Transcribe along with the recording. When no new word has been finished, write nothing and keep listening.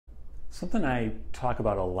Something I talk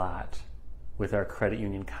about a lot with our credit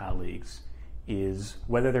union colleagues is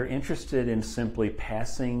whether they're interested in simply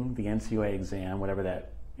passing the NCUA exam, whatever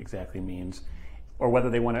that exactly means, or whether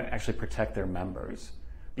they want to actually protect their members.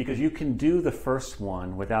 Because you can do the first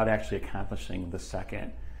one without actually accomplishing the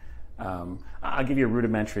second. I'll give you a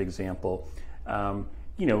rudimentary example.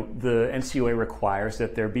 The NCUA requires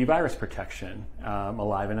that there be virus protection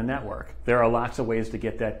alive in a network. There are lots of ways to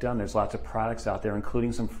get that done. There's lots of products out there,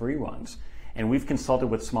 including some free ones. And we've consulted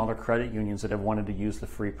with smaller credit unions that have wanted to use the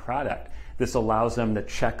free product. This allows them to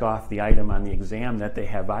check off the item on the exam that they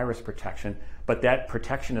have virus protection, but that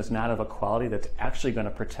protection is not of a quality that's actually going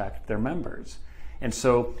to protect their members. And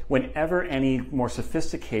so whenever any more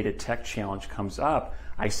sophisticated tech challenge comes up,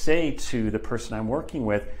 I say to the person I'm working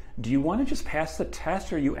with, do you want to just pass the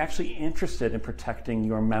test, or are you actually interested in protecting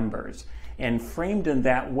your members? And framed in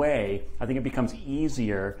that way, I think it becomes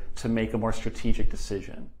easier to make a more strategic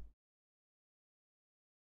decision.